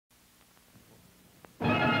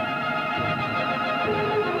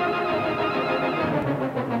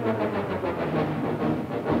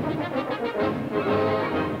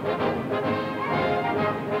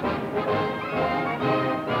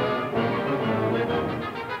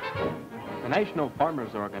National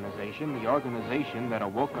Farmers Organization, the organization that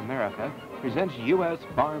awoke America, presents U.S.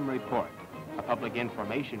 Farm Report, a public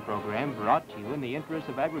information program brought to you in the interest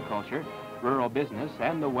of agriculture, rural business,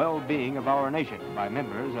 and the well-being of our nation by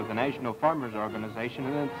members of the National Farmers Organization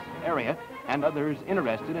in its area and others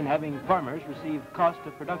interested in having farmers receive cost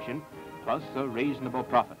of production plus a reasonable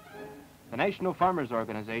profit. The National Farmers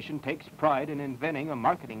Organization takes pride in inventing a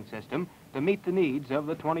marketing system to meet the needs of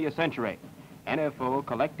the 20th century. NFO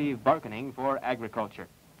Collective Bargaining for Agriculture.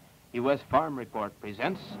 U.S. Farm Report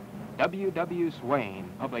presents W.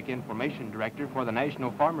 Swain, Public Information Director for the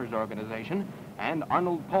National Farmers Organization, and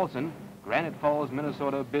Arnold Paulson, Granite Falls,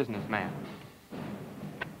 Minnesota businessman.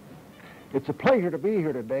 It's a pleasure to be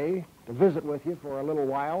here today to visit with you for a little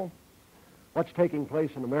while what's taking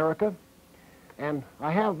place in America. And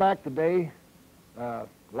I have back today a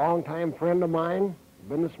longtime friend of mine, a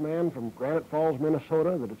businessman from Granite Falls,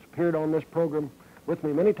 Minnesota, that has appeared on this program with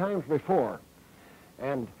me many times before.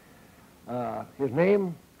 And his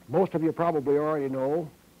name, most of you probably already know,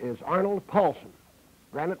 is Arnold Paulson.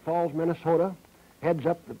 Granite Falls, Minnesota, heads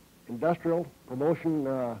up the industrial promotion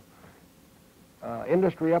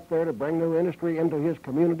industry up there to bring new industry into his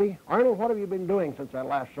community. Arnold, what have you been doing since I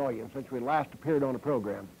last saw you and since we last appeared on a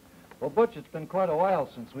program? Well, Butch, it's been quite a while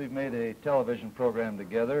since we've made a television program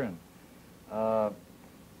together, and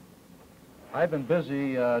I've been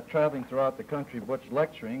busy traveling throughout the country, Butch,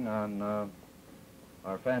 lecturing on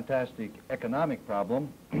our fantastic economic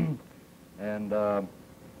problem. And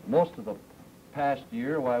most of the past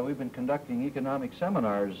year, why, we've been conducting economic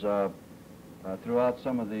seminars throughout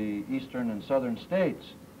some of the eastern and southern states,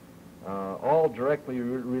 all directly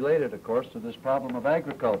related, of course, to this problem of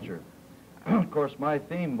agriculture. Of course, my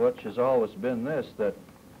theme, Butch, has always been this, that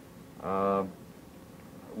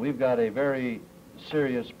we've got a very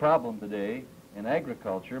serious problem today in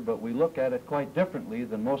agriculture, but we look at it quite differently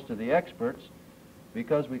than most of the experts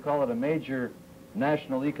because we call it a major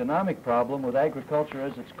national economic problem with agriculture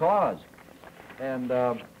as its cause. And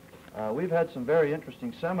we've had some very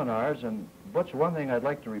interesting seminars, and Butch, one thing I'd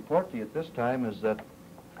like to report to you at this time is that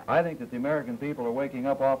I think that the American people are waking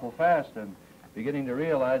up awful fast and beginning to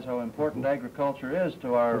realize how important agriculture is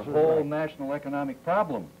to our whole national economic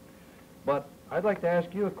problem. But I'd like to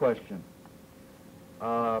ask you a question.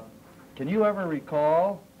 Can you ever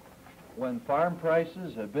recall when farm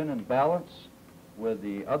prices have been in balance with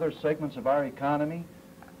the other segments of our economy,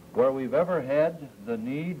 where we've ever had the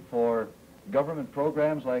need for government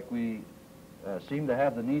programs like we seem to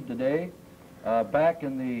have the need today? Back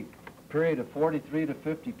in the period of 43 to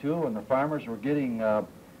 52, when the farmers were getting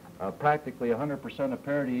practically 100% of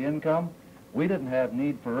parity income, we didn't have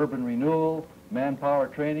need for urban renewal, manpower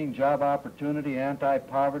training, job opportunity,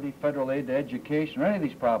 anti-poverty, federal aid to education, or any of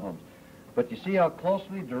these problems. But you see how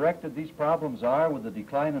closely directed these problems are with the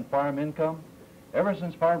decline in farm income? Ever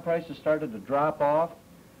since farm prices started to drop off,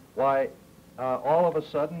 why, all of a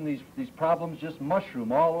sudden these problems just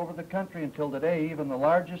mushroom all over the country until today even the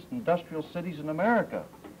largest industrial cities in America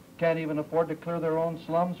can't even afford to clear their own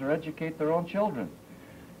slums or educate their own children.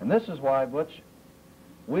 And this is why, Butch,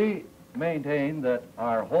 we maintain that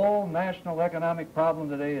our whole national economic problem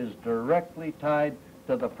today is directly tied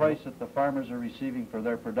to the price that the farmers are receiving for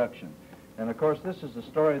their production. And of course, this is the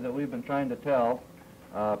story that we've been trying to tell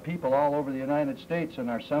people all over the United States in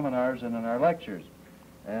our seminars and in our lectures.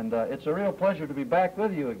 And it's a real pleasure to be back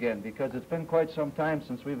with you again because it's been quite some time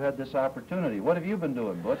since we've had this opportunity. What have you been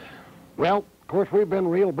doing, Butch? Well, of course, we've been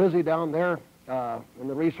real busy down there in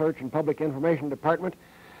the Research and Public Information Department.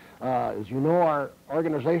 As you know, our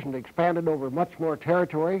organization expanded over much more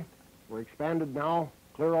territory. We're expanded now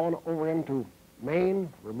clear on over into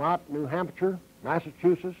Maine, Vermont, New Hampshire,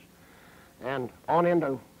 Massachusetts, and on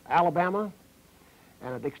into Alabama.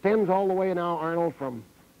 And it extends all the way now, Arnold, from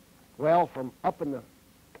up in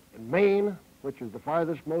Maine, which is the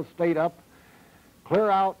farthest most state up,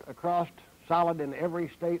 clear out across solid in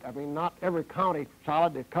every state. I mean, not every county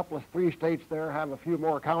solid. A couple of 3 states there have a few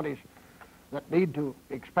more counties that need to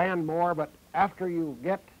expand more, but after you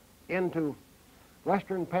get into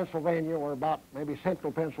western Pennsylvania or about maybe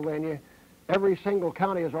central Pennsylvania, every single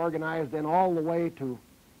county is organized in all the way to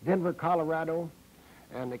Denver, Colorado,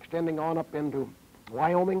 and extending on up into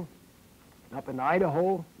Wyoming, up into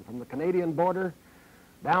Idaho, from the Canadian border,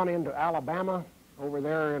 down into Alabama, over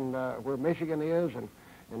there in where Michigan is,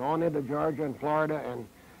 and on into Georgia and Florida, and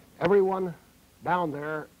everyone down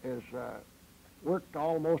there is worked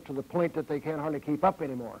almost to the point that they can't hardly keep up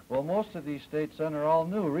anymore. Well, most of these states then are all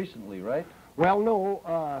new recently, right? Well,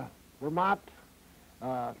 no. Vermont,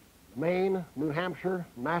 Maine, New Hampshire,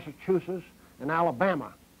 Massachusetts, and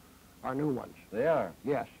Alabama are new ones. They are?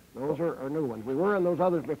 Yes. Those are new ones. We were in those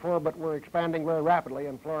others before, but we're expanding very rapidly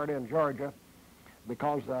in Florida and Georgia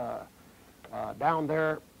because down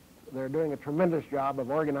there they're doing a tremendous job of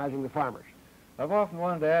organizing the farmers. I've often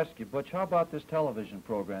wanted to ask you, Butch, how about this television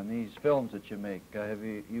program, these films that you make?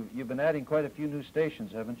 You've been adding quite a few new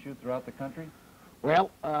stations, haven't you, throughout the country?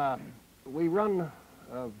 Well, we run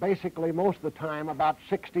basically most of the time about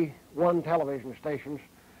 61 television stations,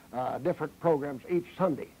 different programs each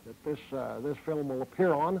Sunday that this film will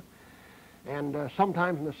appear on. And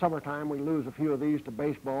sometimes in the summertime we lose a few of these to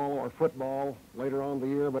baseball or football later on in the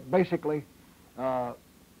year, but basically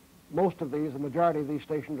most of these, the majority of these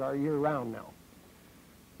stations are year-round now.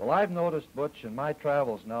 Well, I've noticed, Butch, in my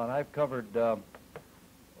travels now, and I've covered,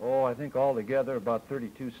 I think altogether about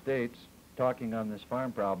 32 states talking on this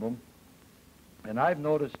farm problem, and I've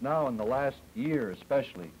noticed now in the last year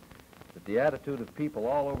especially that the attitude of people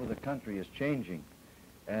all over the country is changing,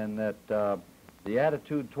 and that the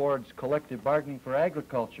attitude towards collective bargaining for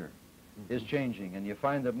agriculture is changing, and you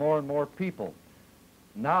find that more and more people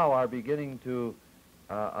now are beginning to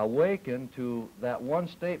awaken to that one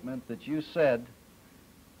statement that you said,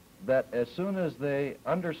 that as soon as they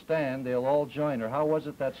understand, they'll all join. Or how was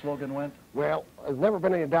it that slogan went? Well, there's never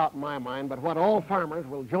been any doubt in my mind, but what all farmers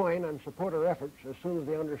will join and support our efforts as soon as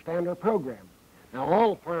they understand our program. Now,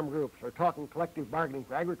 all farm groups are talking collective bargaining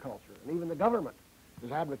for agriculture, and even the government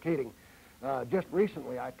is advocating. Just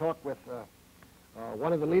recently, I talked with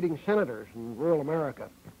one of the leading senators in rural America.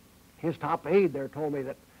 His top aide there told me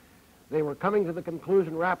that they were coming to the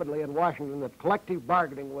conclusion rapidly in Washington that collective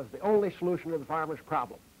bargaining was the only solution to the farmers'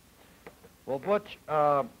 problem. Well, Butch,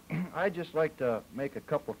 I'd just like to make a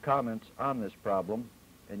couple of comments on this problem.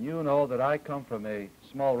 And you know that I come from a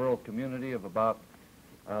small rural community of about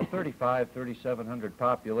 3,700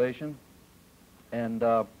 population. And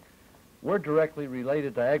we're directly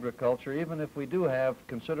related to agriculture, even if we do have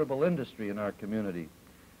considerable industry in our community.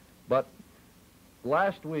 But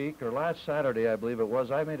last week, or last Saturday, I believe it was,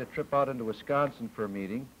 I made a trip out into Wisconsin for a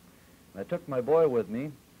meeting. I took my boy with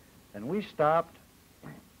me, and we stopped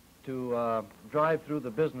to drive through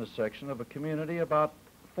the business section of a community about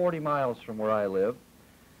 40 miles from where I live.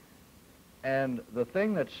 And the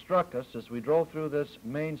thing that struck us as we drove through this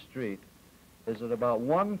main street is that about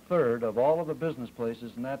 1/3 of all of the business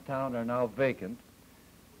places in that town are now vacant.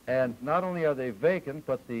 And not only are they vacant,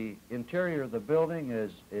 but the interior of the building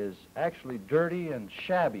is actually dirty and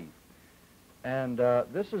shabby. And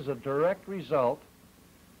this is a direct result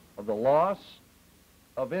of the loss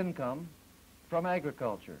of income from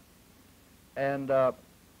agriculture. And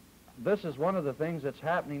this is one of the things that's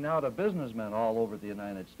happening now to businessmen all over the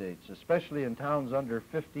United States, especially in towns under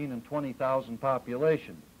 15 and 20,000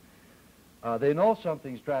 population. They know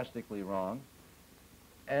something's drastically wrong,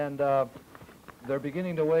 and they're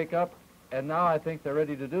beginning to wake up, and now I think they're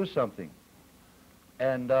ready to do something.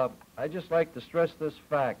 And I'd just like to stress this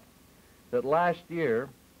fact, that last year,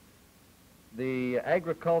 the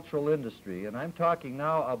agricultural industry, and I'm talking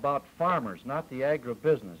now about farmers, not the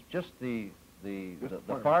agribusiness, just the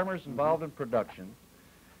farmers involved in production,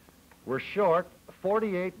 were short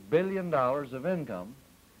 $48 billion of income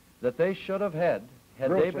that they should have had,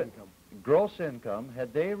 gross income,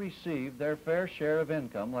 had they received their fair share of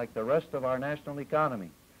income like the rest of our national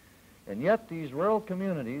economy. And yet these rural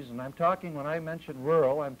communities, and I'm talking, when I mention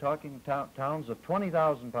rural, I'm talking towns of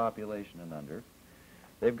 20,000 population and under,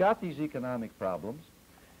 they've got these economic problems,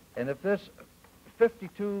 and if this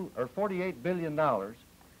 52 or $48 billion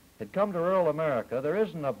had come to rural America, there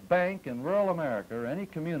isn't a bank in rural America or any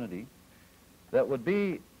community that would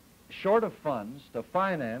be short of funds to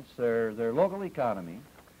finance their local economy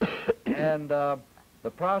and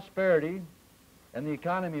the prosperity and the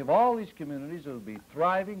economy of all these communities would be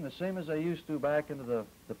thriving the same as they used to back into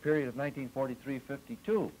the period of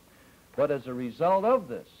 1943-52. But as a result of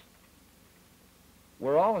this,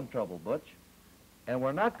 we're all in trouble, Butch, and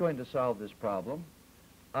we're not going to solve this problem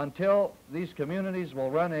until these communities will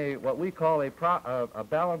run what we call a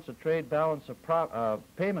balance of trade, balance of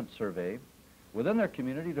payment survey within their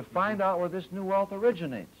community to find out where this new wealth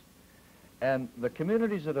originates. And the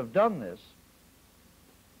communities that have done this,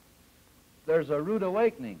 there's a rude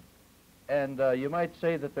awakening. And you might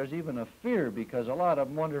say that there's even a fear because a lot of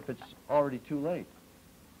them wonder if it's already too late.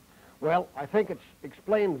 Well, I think it's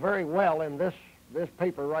explained very well in this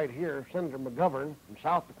paper right here, Senator McGovern from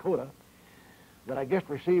South Dakota, that I just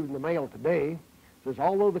received in the mail today. Says,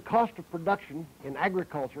 although the cost of production in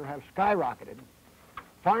agriculture have skyrocketed,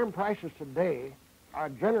 farm prices today are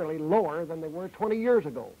generally lower than they were 20 years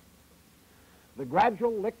ago. The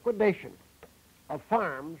gradual liquidation of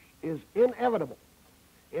farms is inevitable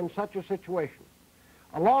in such a situation.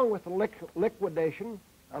 Along with the liquidation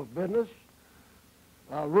of business,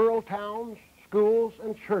 rural towns, schools,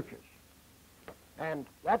 and churches. And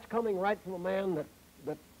that's coming right from a man that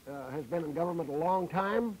has been in government a long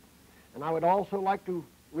time. And I would also like to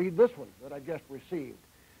read this one that I just received.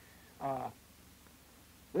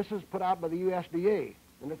 This is put out by the USDA,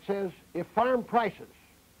 and it says, if farm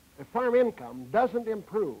income doesn't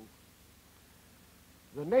improve,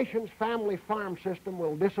 the nation's family farm system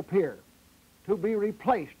will disappear, to be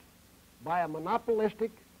replaced by a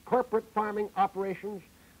monopolistic corporate farming operations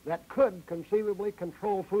that could conceivably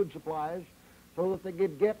control food supplies so that they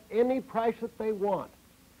could get any price that they want.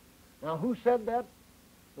 Now, who said that?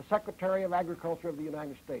 The Secretary of Agriculture of the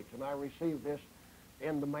United States, and I received this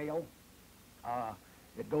in the mail.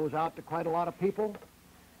 It goes out to quite a lot of people.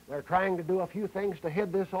 They're trying to do a few things to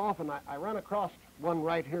head this off, and I ran across one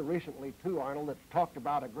right here recently, too, Arnold, that's talked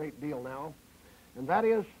about a great deal now, and that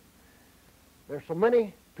is there's so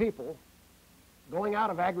many people going out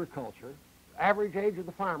of agriculture. The average age of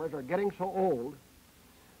the farmers are getting so old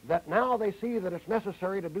that now they see that it's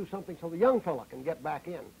necessary to do something so the young fella can get back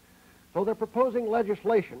in. So they're proposing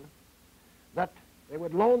legislation that they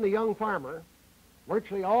would loan the young farmer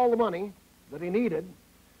virtually all the money that he needed,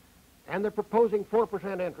 and they're proposing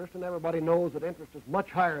 4% interest, and everybody knows that interest is much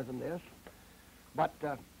higher than this, but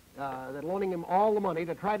they're loaning him all the money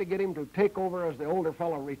to try to get him to take over as the older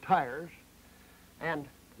fellow retires, and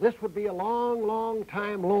this would be a long, long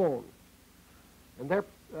time loan. And they're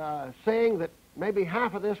saying that maybe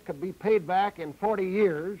half of this could be paid back in 40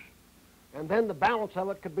 years, and then the balance of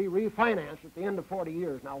it could be refinanced at the end of 40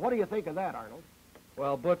 years. Now, what do you think of that, Arnold?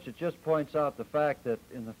 Well, Butch, it just points out the fact that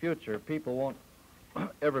in the future, people won't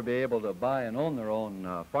ever be able to buy and own their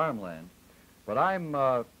own farmland. But I'm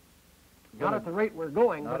not at the rate we're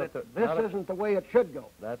going, but this isn't the way it should go.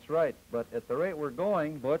 That's right. But at the rate we're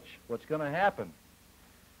going, Butch, what's going to happen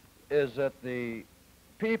is that the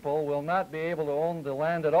people will not be able to own the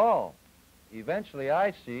land at all. Eventually,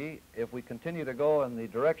 I see, if we continue to go in the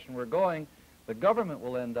direction we're going, the government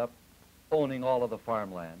will end up owning all of the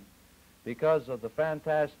farmland because of the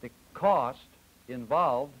fantastic cost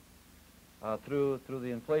involved through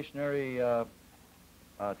the inflationary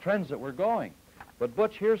trends that we're going. But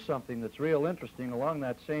Butch, here's something that's real interesting along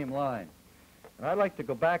that same line. And I'd like to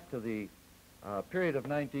go back to the period of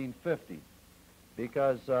 1950,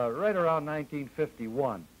 because right around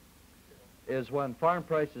 1951 is when farm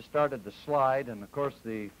prices started to slide, and of course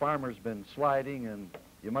the farmer's been sliding and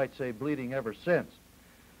you might say bleeding ever since.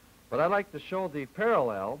 But I'd like to show the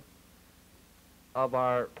parallel of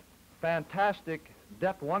our fantastic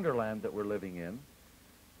debt wonderland that we're living in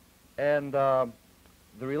and the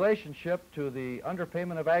relationship to the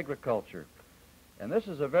underpayment of agriculture. And this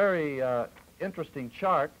is a very interesting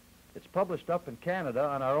chart. It's published up in Canada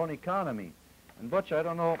on our own economy. And Butch, I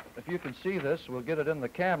don't know if you can see this, we'll get it in the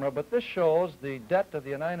camera, but this shows the debt of the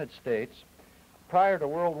United States prior to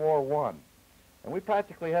World War I. And we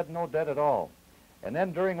practically had no debt at all. And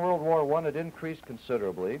then during World War I, it increased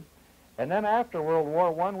considerably. And then after World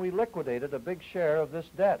War I, we liquidated a big share of this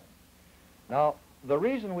debt. Now, the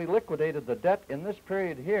reason we liquidated the debt in this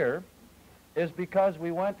period here is because we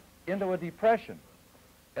went into a depression.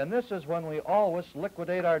 And this is when we always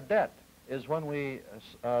liquidate our debt, is when we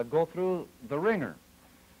go through the ringer.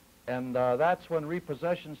 And that's when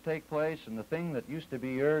repossessions take place, and the thing that used to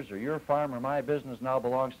be yours or your farm or my business now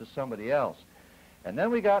belongs to somebody else. And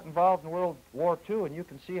then we got involved in World War II, and you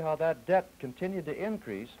can see how that debt continued to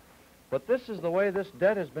increase. But this is the way this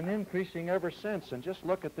debt has been increasing ever since, and just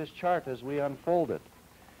look at this chart as we unfold it.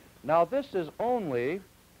 Now, this is only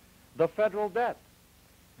the federal debt.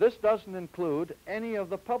 This doesn't include any of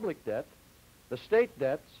the public debt, the state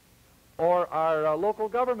debts, or our local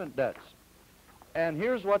government debts. And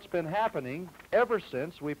here's what's been happening ever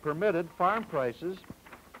since we permitted farm prices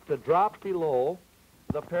to drop below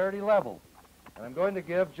the parity level. And I'm going to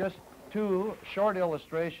give just two short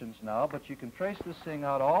illustrations now, but you can trace this thing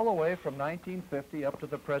out all the way from 1950 up to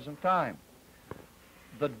the present time.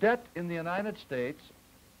 The debt in the United States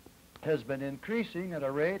has been increasing at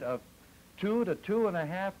a rate of 2 to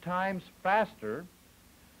 2.5 times faster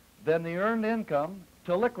than the earned income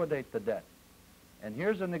to liquidate the debt. And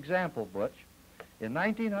here's an example, Butch. In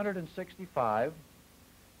 1965,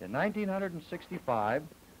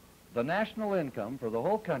 the national income for the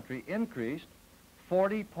whole country increased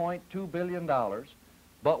 $40.2 billion,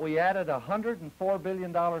 but we added $104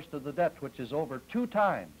 billion to the debt, which is over 2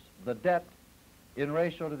 times the debt in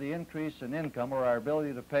ratio to the increase in income or our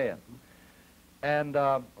ability to pay it. And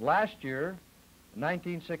last year,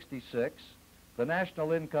 1966, the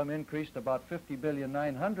national income increased about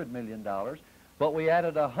 $50.9 billion, but we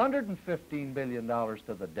added $115 billion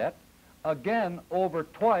to the debt, again over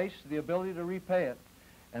twice the ability to repay it.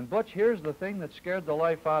 And Butch, here's the thing that scared the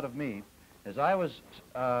life out of me. As I was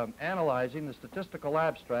analyzing the statistical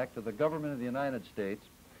abstract of the government of the United States,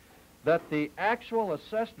 that the actual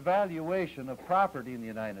assessed valuation of property in the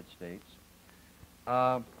United States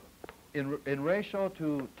in ratio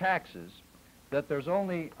to taxes, that there's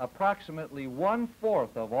only approximately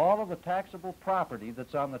 1/4 of all of the taxable property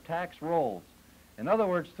that's on the tax rolls. In other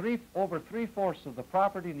words, over 3/4 of the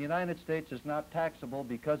property in the United States is not taxable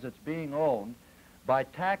because it's being owned by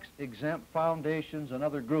tax-exempt foundations and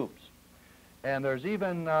other groups. And there's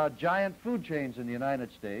even giant food chains in the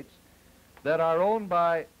United States that are owned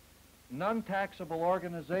by non-taxable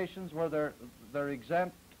organizations where they're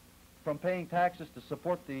exempt from paying taxes to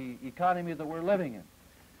support the economy that we're living in.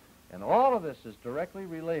 And all of this is directly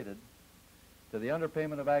related to the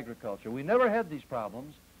underpayment of agriculture. We never had these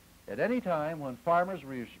problems at any time when farmers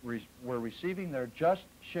were receiving their just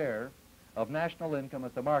share of national income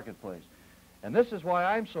at the marketplace. And this is why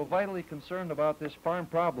I'm so vitally concerned about this farm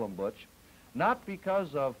problem, Butch, not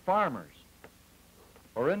because of farmers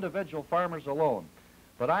or individual farmers alone,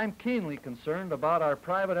 but I'm keenly concerned about our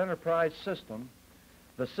private enterprise system,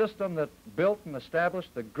 the system that built and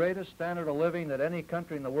established the greatest standard of living that any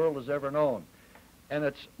country in the world has ever known. And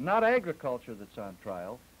it's not agriculture that's on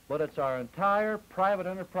trial, but it's our entire private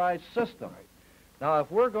enterprise system. Now,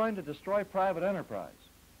 if we're going to destroy private enterprise,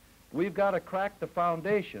 we've got to crack the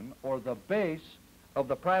foundation or the base of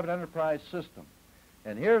the private enterprise system.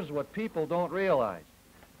 And here's what people don't realize,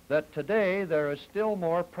 that today there is still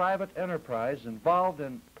more private enterprise involved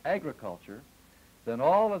in agriculture than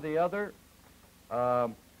all of the other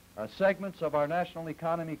segments of our national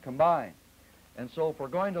economy combined. And so if we're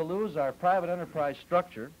going to lose our private enterprise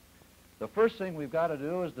structure, the first thing we've got to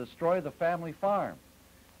do is destroy the family farm.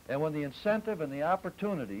 And when the incentive and the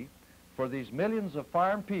opportunity for these millions of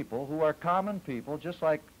farm people who are common people, just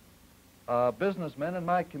like businessmen in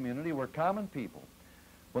my community were common people,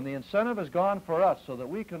 when the incentive is gone for us so that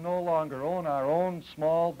we can no longer own our own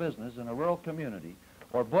small business in a rural community,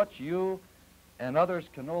 or Butch, you and others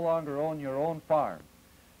can no longer own your own farm,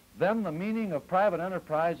 then the meaning of private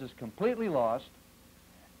enterprise is completely lost.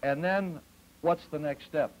 And then what's the next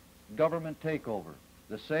step? Government takeover,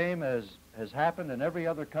 the same as has happened in every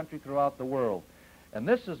other country throughout the world. And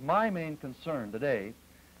this is my main concern today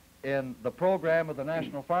in the program of the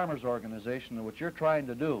National Farmers Organization and what you're trying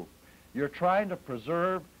to do. You're trying to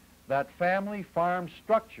preserve that family farm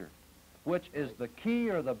structure, which is the key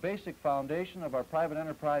or the basic foundation of our private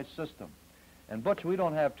enterprise system. And Butch, we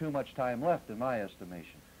don't have too much time left in my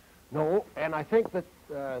estimation. No, and I think that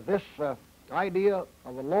this idea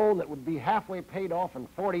of a loan that would be halfway paid off in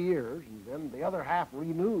 40 years and then the other half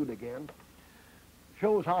renewed again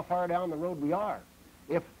shows how far down the road we are.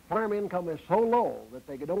 If farm income is so low that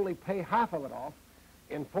they could only pay half of it off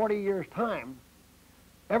in 40 years' time,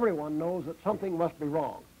 everyone knows that something must be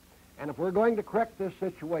wrong. And if we're going to correct this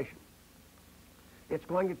situation, it's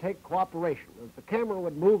going to take cooperation. If the camera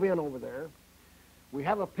would move in over there, we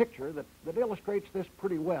have a picture that illustrates this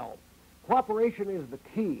pretty well. Cooperation is the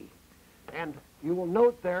key. And you will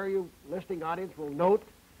note there, you listening audience will note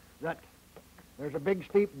that there's a big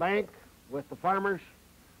steep bank with the farmers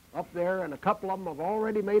up there, and a couple of them have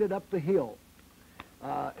already made it up the hill.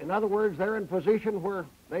 In other words, they're in position where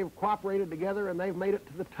they've cooperated together and they've made it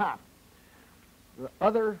to the top. The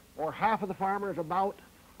other, or half of the farmers about,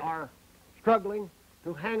 are struggling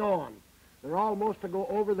to hang on. They're almost to go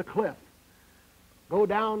over the cliff, go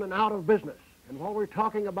down and out of business. And while we're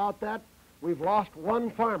talking about that, we've lost one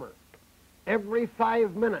farmer every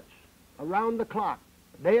 5 minutes, around the clock,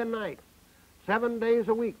 day and night, 7 days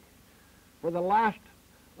a week. For the last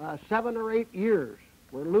 7 or 8 years,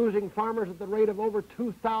 we're losing farmers at the rate of over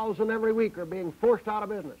 2,000 every week are being forced out of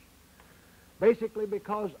business, basically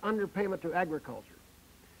because underpayment to agriculture.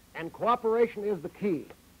 And cooperation is the key.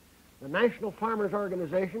 The National Farmers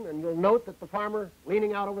Organization, and you'll note that the farmer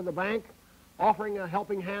leaning out over the bank, offering a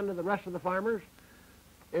helping hand to the rest of the farmers,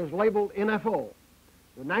 is labeled NFO.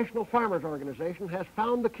 The National Farmers Organization has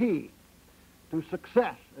found the key to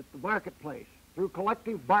success at the marketplace through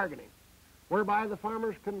collective bargaining, whereby the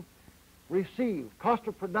farmers can receive cost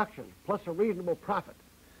of production plus a reasonable profit.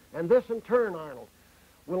 And this in turn, Arnold,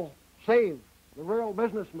 will save the rural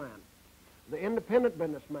businessman, the independent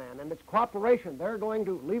businessman, and it's cooperation. They're going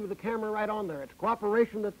to leave the camera right on there. It's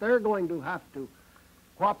cooperation that they're going to have to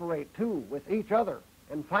cooperate too with each other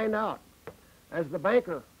and find out. As the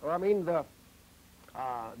banker, or I mean the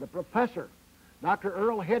professor, Dr.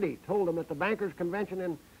 Earl Heddy, told him at the Bankers Convention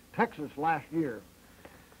in Texas last year,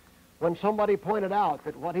 when somebody pointed out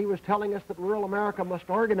that what he was telling us that rural America must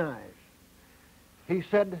organize. He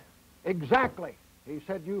said, Exactly. He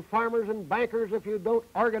said, you farmers and bankers, if you don't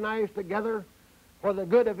organize together for the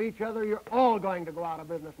good of each other, you're all going to go out of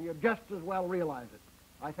business, and you just as well realize it.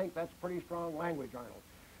 I think that's pretty strong language, Arnold.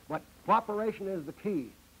 But cooperation is the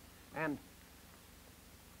key. And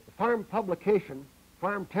the farm publication,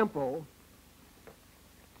 Farm Tempo,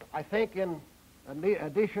 I think in an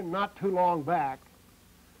edition not too long back,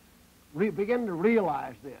 began to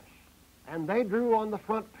realize this. And they drew on the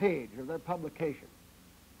front page of their publication.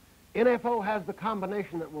 NFO has the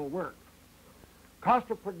combination that will work. Cost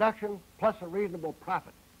of production plus a reasonable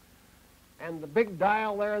profit. And the big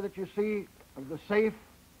dial there that you see of the safe,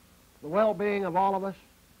 the well-being of all of us,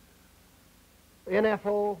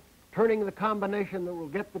 NFO turning the combination that will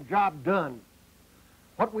get the job done.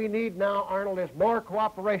 What we need now, Arnold, is more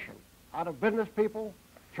cooperation out of business people,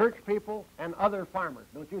 church people, and other farmers.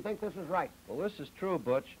 Don't you think this is right? Well, this is true,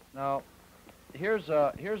 Butch. Now, here's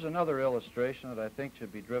another illustration that I think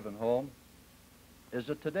should be driven home, is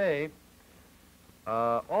that today,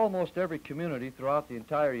 almost every community throughout the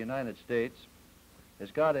entire United States has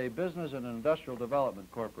got a business and industrial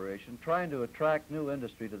development corporation trying to attract new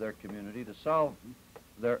industry to their community to solve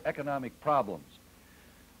their economic problems.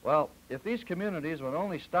 Well, if these communities would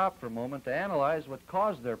only stop for a moment to analyze what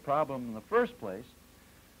caused their problem in the first place,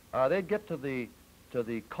 they'd get to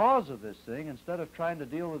the cause of this thing instead of trying to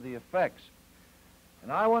deal with the effects.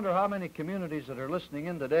 And I wonder how many communities that are listening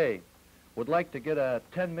in today would like to get a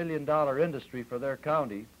 $10 million industry for their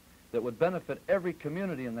county that would benefit every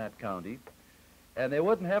community in that county, and they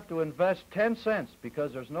wouldn't have to invest 10 cents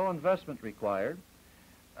because there's no investment required.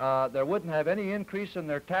 There wouldn't have any increase in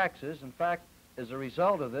their taxes. In fact, as a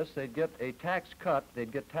result of this, they'd get a tax cut,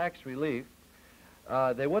 they'd get tax relief.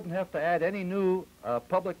 They wouldn't have to add any new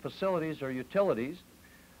public facilities or utilities.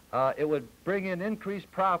 It would bring in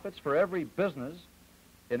increased profits for every business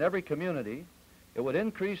in every community. It would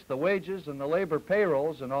increase the wages and the labor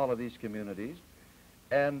payrolls in all of these communities.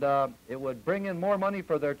 And it would bring in more money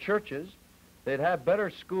for their churches. They'd have better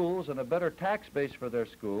schools and a better tax base for their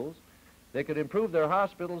schools. They could improve their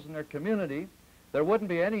hospitals in their community. There wouldn't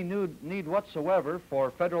be any new need whatsoever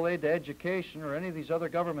for federal aid to education or any of these other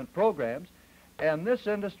government programs. And this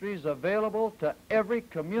industry is available to every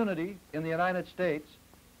community in the United States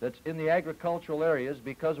that's in the agricultural areas,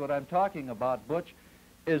 because what I'm talking about, Butch,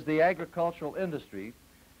 is the agricultural industry,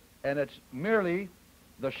 and it's merely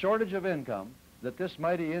the shortage of income that this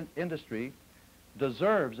mighty industry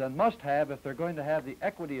deserves and must have if they're going to have the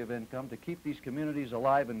equity of income to keep these communities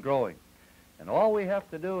alive and growing. And all we have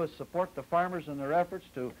to do is support the farmers in their efforts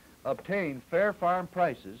to obtain fair farm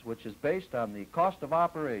prices, which is based on the cost of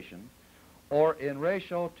operation or in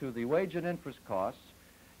ratio to the wage and interest costs,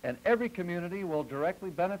 and every community will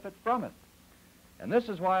directly benefit from it. And this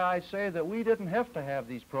is why I say that we didn't have to have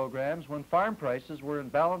these programs when farm prices were in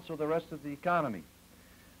balance with the rest of the economy.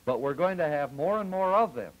 But we're going to have more and more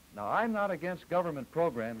of them. Now, I'm not against government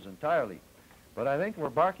programs entirely, but I think we're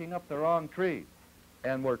barking up the wrong tree.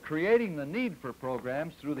 And we're creating the need for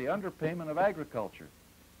programs through the underpayment of agriculture.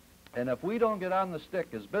 And if we don't get on the stick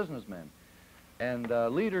as businessmen and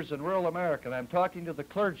leaders in rural America, and I'm talking to the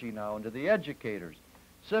clergy now and to the educators,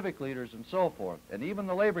 civic leaders and so forth, and even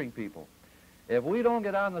the laboring people, if we don't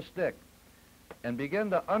get on the stick and begin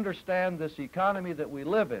to understand this economy that we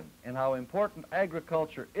live in and how important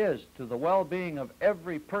agriculture is to the well-being of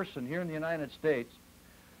every person here in the United States,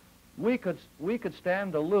 we could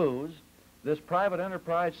stand to lose this private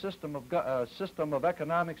enterprise system of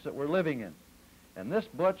economics that we're living in. And this,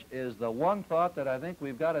 Butch, is the one thought that I think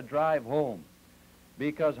we've got to drive home.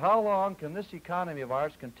 Because how long can this economy of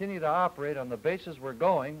ours continue to operate on the basis we're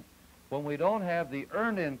going when we don't have the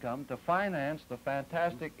earned income to finance the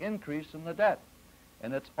fantastic increase in the debt?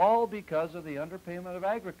 And it's all because of the underpayment of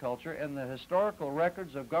agriculture, and the historical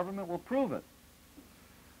records of government will prove it.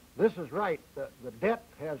 This is right. The debt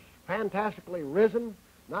has fantastically risen,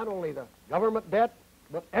 not only the government debt,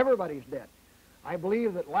 but everybody's debt. I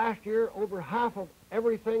believe that last year, over half of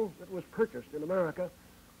everything that was purchased in America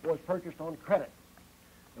was purchased on credit,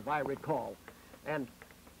 if I recall. And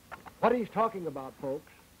what he's talking about,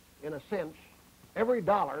 folks, in a sense, every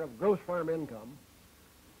dollar of gross farm income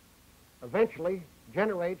eventually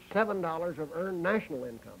generates $7 of earned national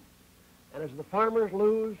income. And as the farmers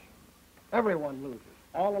lose, everyone loses,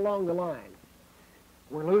 all along the line.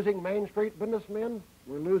 We're losing Main Street businessmen.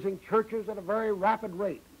 We're losing churches at a very rapid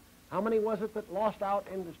rate. How many was it that lost out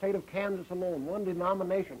in the state of Kansas alone? One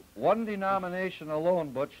denomination. One denomination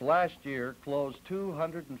alone, Butch, last year closed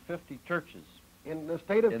 250 churches. In the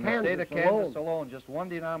state of Kansas alone, just one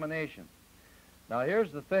denomination. Now,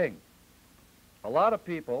 here's the thing. A lot of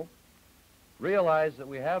people realize that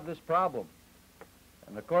we have this problem.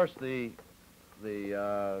 And of course, the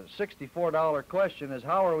 $64 question is,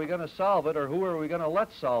 how are we going to solve it, or who are we going to let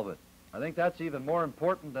solve it? I think that's even more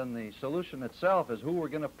important than the solution itself, is who we're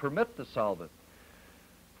going to permit to solve it.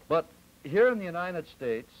 But here in the United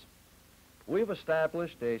States, we've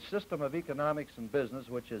established a system of economics and business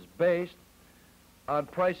which is based on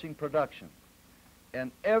pricing production.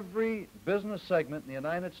 And every business segment in the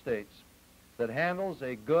United States that handles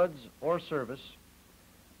a goods or service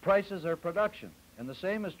prices their production. And the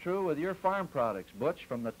same is true with your farm products, Butch.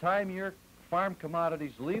 From the time your farm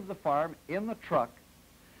commodities leave the farm in the truck,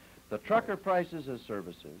 the trucker prices his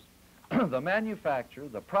services, the manufacturer,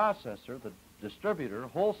 the processor, the distributor,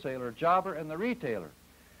 wholesaler, jobber, and the retailer.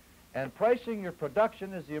 And pricing your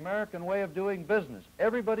production is the American way of doing business.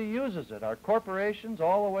 Everybody uses it, our corporations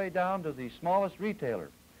all the way down to the smallest retailer.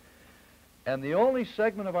 And the only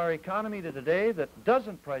segment of our economy today that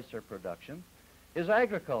doesn't price their production is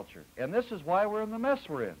agriculture. And this is why we're in the mess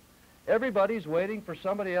we're in. Everybody's waiting for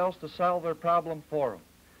somebody else to solve their problem for them.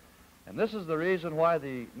 And this is the reason why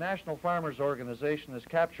the National Farmers Organization has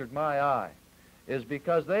captured my eye, is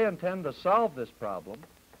because they intend to solve this problem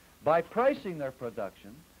by pricing their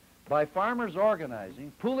production, by farmers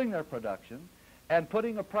organizing, pooling their production, and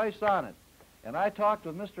putting a price on it. And I talked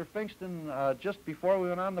with Mr. Finkston just before we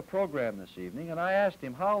went on the program this evening, and I asked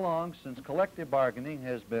him how long since collective bargaining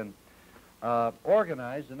has been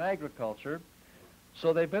organized in agriculture,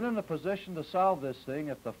 so they've been in a position to solve this thing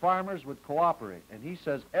if the farmers would cooperate. And he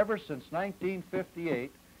says ever since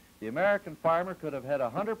 1958, the American farmer could have had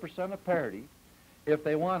 100% of parity if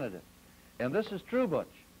they wanted it. And this is true, Butch.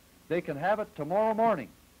 They can have it tomorrow morning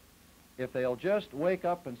if they'll just wake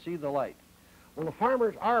up and see the light. Well, the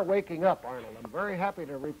farmers are waking up, Arnold. I'm very happy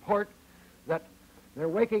to report that they're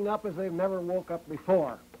waking up as they've never woke up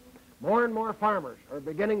before. More and more farmers are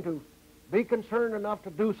beginning to be concerned enough to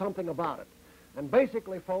do something about it. And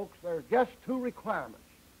basically, folks, there's just two requirements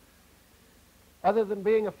other than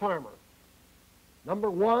being a farmer. Number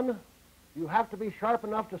one, you have to be sharp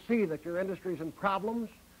enough to see that your industry's in problems.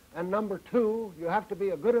 And number two, you have to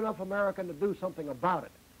be a good enough American to do something about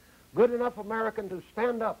it. Good enough American to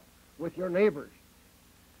stand up with your neighbors.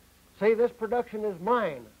 Say, this production is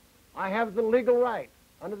mine. I have the legal right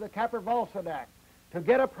under the Capper-Volstead Act to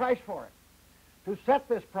get a price for it, to set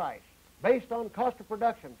this price based on cost of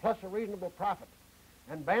production plus a reasonable profit,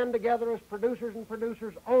 and band together as producers and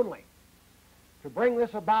producers only to bring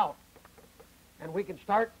this about. And we can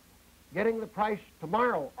start getting the price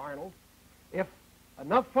tomorrow, Arnold, if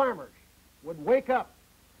enough farmers would wake up.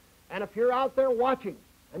 And if you're out there watching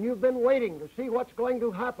and you've been waiting to see what's going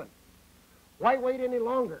to happen, why wait any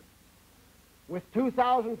longer? With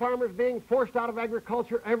 2,000 farmers being forced out of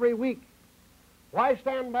agriculture every week, why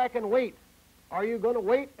stand back and wait? Are you going to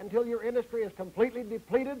wait until your industry is completely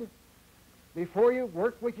depleted before you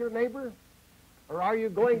work with your neighbor? Or are you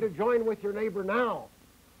going to join with your neighbor now?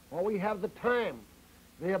 Well, we have the time,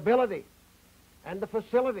 the ability, and the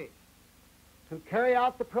facilities to carry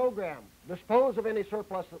out the program, dispose of any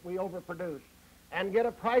surplus that we overproduce, and get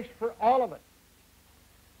a price for all of it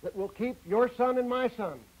that will keep your son and my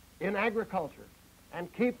son in agriculture and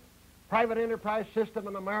keep private enterprise system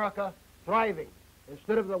in America thriving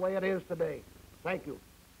instead of the way it is today. Thank you.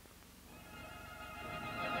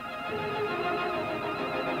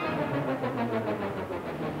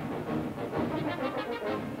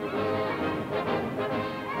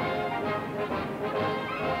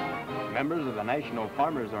 Members of the National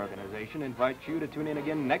Farmers Organization invite you to tune in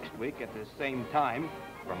again next week at the same time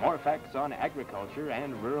for more facts on agriculture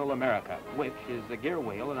and rural America, which is the gear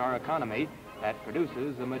wheel in our economy that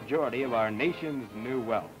produces the majority of our nation's new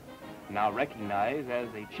wealth. Now recognized as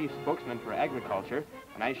the chief spokesman for agriculture,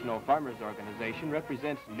 the National Farmers Organization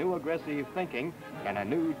represents new aggressive thinking and a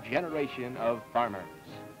new generation of farmers.